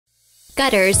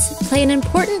Gutters play an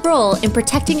important role in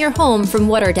protecting your home from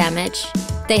water damage.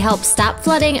 They help stop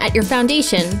flooding at your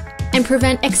foundation and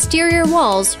prevent exterior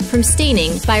walls from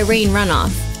staining by rain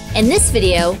runoff. In this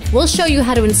video, we'll show you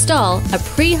how to install a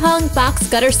pre-hung box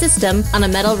gutter system on a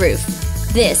metal roof.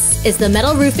 This is the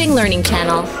Metal Roofing Learning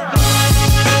Channel.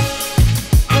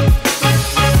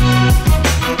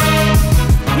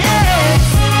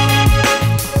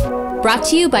 Brought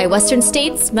to you by Western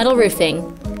States Metal Roofing,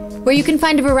 where you can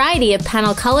find a variety of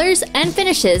panel colors and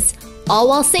finishes, all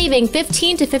while saving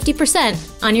 15 to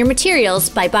 50% on your materials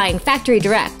by buying factory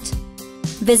direct.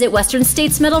 Visit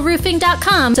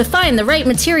westernstatesmetalroofing.com to find the right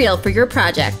material for your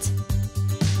project.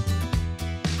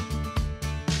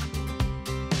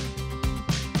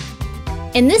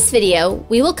 In this video,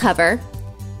 we will cover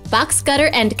box gutter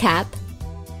end cap,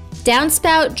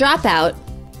 downspout dropout,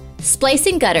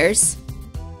 splicing gutters,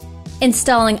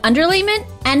 installing underlayment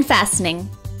and fastening,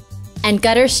 and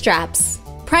gutter straps.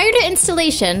 Prior to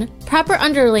installation, proper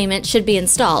underlayment should be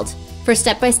installed. For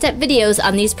step-by-step videos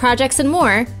on these projects and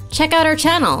more, check out our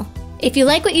channel. If you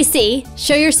like what you see,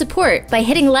 show your support by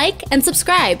hitting like and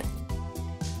subscribe.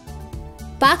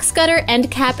 Box gutter end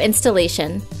cap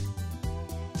installation.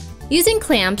 Using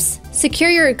clamps, secure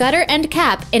your gutter end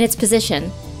cap in its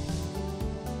position.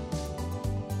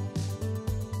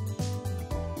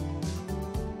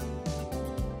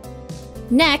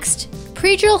 Next,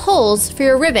 pre-drill holes for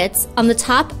your rivets on the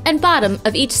top and bottom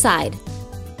of each side.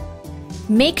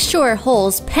 Make sure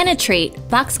holes penetrate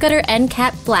box gutter end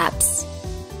cap flaps.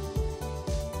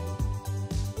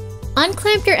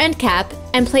 Unclamp your end cap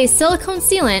and place silicone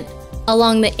sealant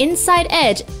along the inside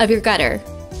edge of your gutter.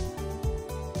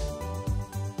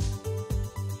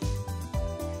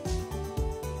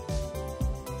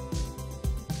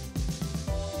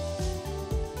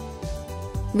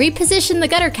 Reposition the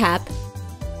gutter cap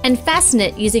and fasten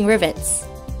it using rivets.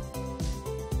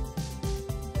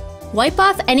 Wipe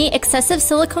off any excessive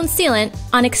silicone sealant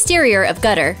on exterior of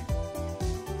gutter.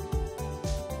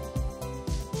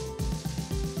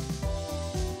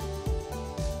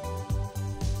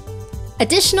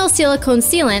 Additional silicone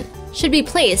sealant should be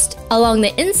placed along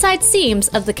the inside seams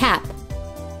of the cap.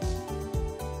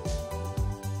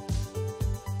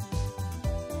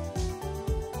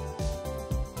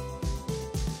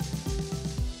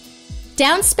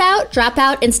 Downspout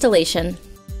dropout installation.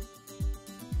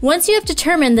 Once you have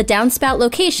determined the downspout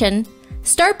location,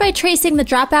 start by tracing the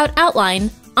dropout outline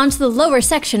onto the lower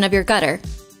section of your gutter.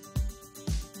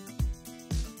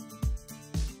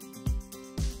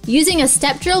 Using a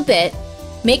step drill bit,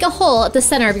 make a hole at the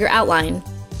center of your outline.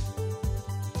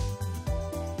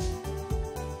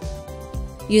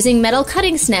 Using metal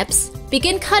cutting snips,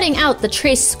 begin cutting out the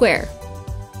traced square.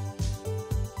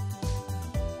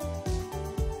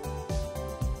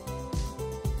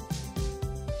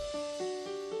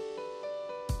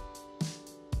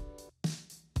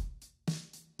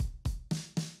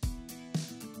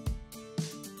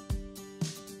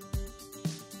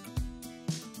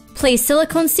 Place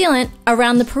silicone sealant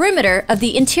around the perimeter of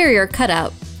the interior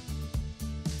cutout.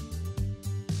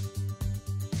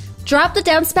 Drop the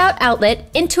downspout outlet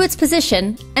into its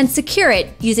position and secure it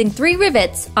using 3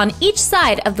 rivets on each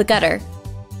side of the gutter.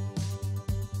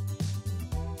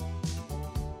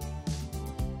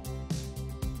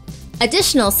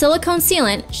 Additional silicone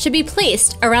sealant should be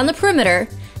placed around the perimeter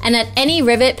and at any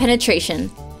rivet penetration.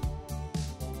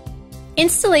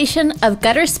 Installation of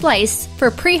gutter splice for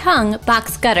pre-hung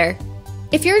box gutter.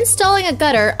 If you're installing a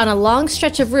gutter on a long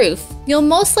stretch of roof, you'll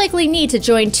most likely need to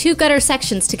join 2 gutter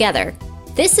sections together.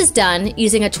 This is done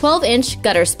using a 12-inch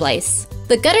gutter splice.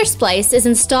 The gutter splice is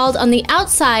installed on the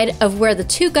outside of where the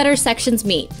 2 gutter sections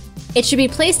meet. It should be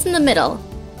placed in the middle,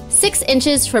 6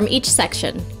 inches from each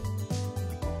section.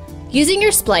 Using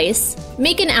your splice,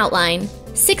 make an outline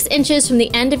 6 inches from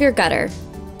the end of your gutter.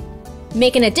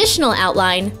 Make an additional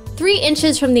outline 3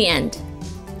 inches from the end.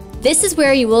 This is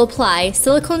where you will apply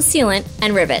silicone sealant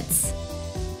and rivets.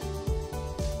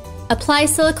 Apply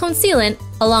silicone sealant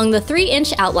along the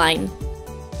 3-inch outline.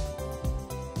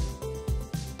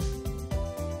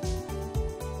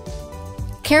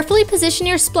 Carefully position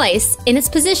your splice in its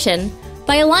position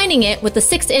by aligning it with the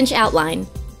 6-inch outline.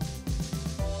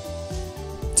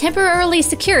 Temporarily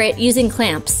secure it using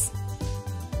clamps.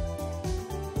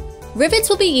 Rivets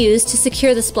will be used to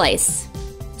secure the splice.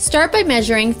 Start by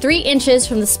measuring 3 inches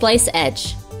from the splice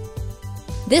edge.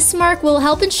 This mark will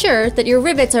help ensure that your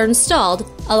rivets are installed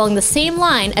along the same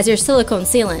line as your silicone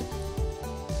sealant.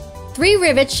 3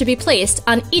 rivets should be placed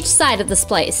on each side of the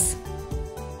splice.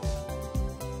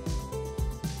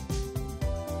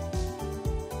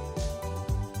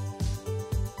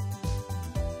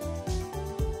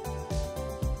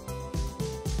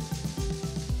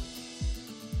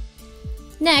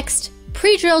 Next,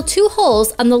 pre-drill 2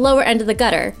 holes on the lower end of the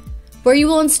gutter, where you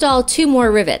will install 2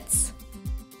 more rivets.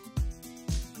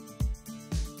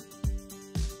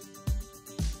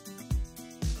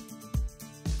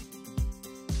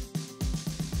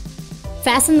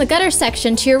 Fasten the gutter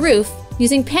section to your roof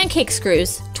using pancake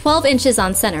screws 12 inches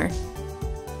on center.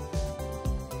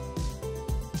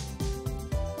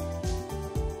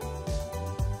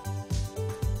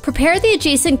 Prepare the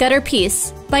adjacent gutter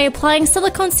piece by applying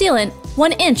silicone sealant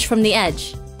 1 inch from the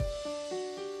edge.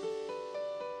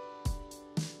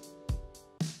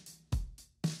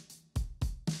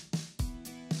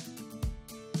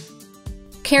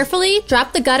 Carefully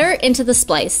drop the gutter into the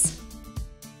splice.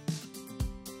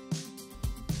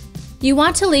 You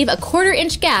want to leave a 1/4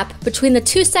 inch gap between the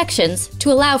 2 sections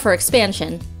to allow for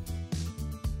expansion.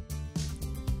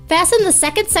 Fasten the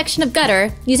second section of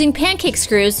gutter using pancake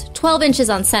screws 12 inches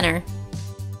on center.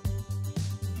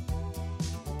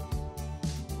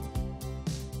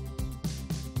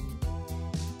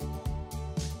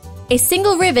 A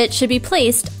single rivet should be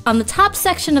placed on the top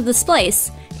section of the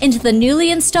splice into the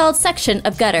newly installed section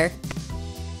of gutter.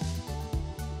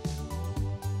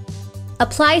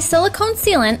 Apply silicone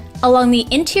sealant along the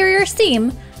interior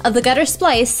seam of the gutter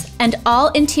splice and all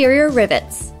interior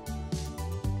rivets.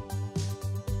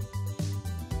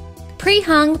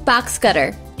 Pre-hung box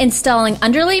gutter, installing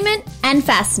underlayment and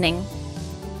fastening.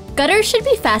 Gutters should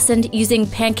be fastened using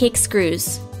pancake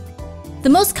screws. The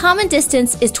most common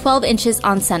distance is 12 inches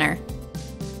on center.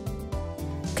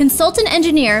 Consult an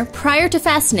engineer prior to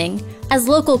fastening, as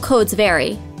local codes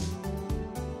vary.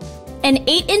 An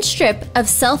 8-inch strip of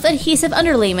self-adhesive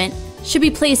underlayment should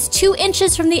be placed 2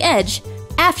 inches from the edge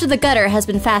after the gutter has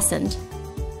been fastened.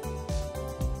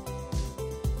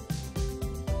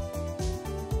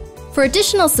 For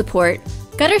additional support,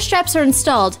 gutter straps are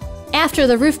installed after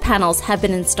the roof panels have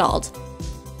been installed.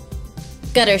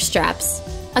 Gutter straps.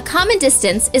 A common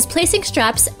distance is placing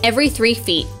straps every 3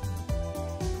 feet.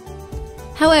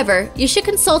 However, you should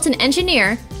consult an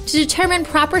engineer to determine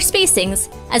proper spacings,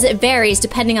 as it varies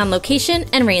depending on location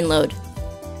and rain load.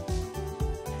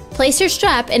 Place your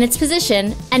strap in its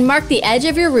position and mark the edge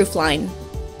of your roof line.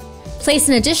 Place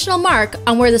an additional mark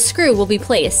on where the screw will be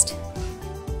placed.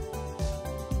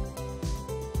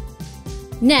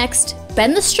 Next,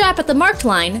 bend the strap at the marked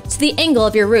line to the angle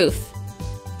of your roof.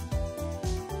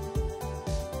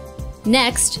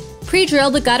 Next,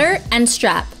 pre-drill the gutter and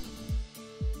strap.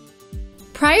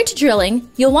 Prior to drilling,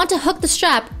 you'll want to hook the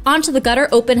strap onto the gutter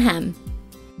open hem.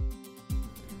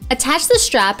 Attach the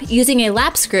strap using a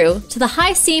lap screw to the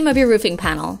high seam of your roofing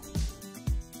panel.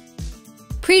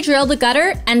 Pre-drill the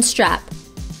gutter and strap.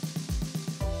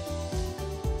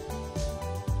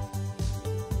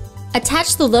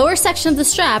 Attach the lower section of the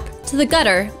strap to the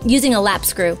gutter using a lap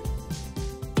screw.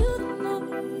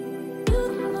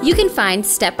 You can find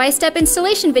step-by-step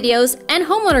installation videos and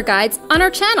homeowner guides on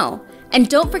our channel. And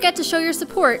don't forget to show your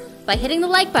support by hitting the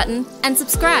like button and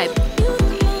subscribe.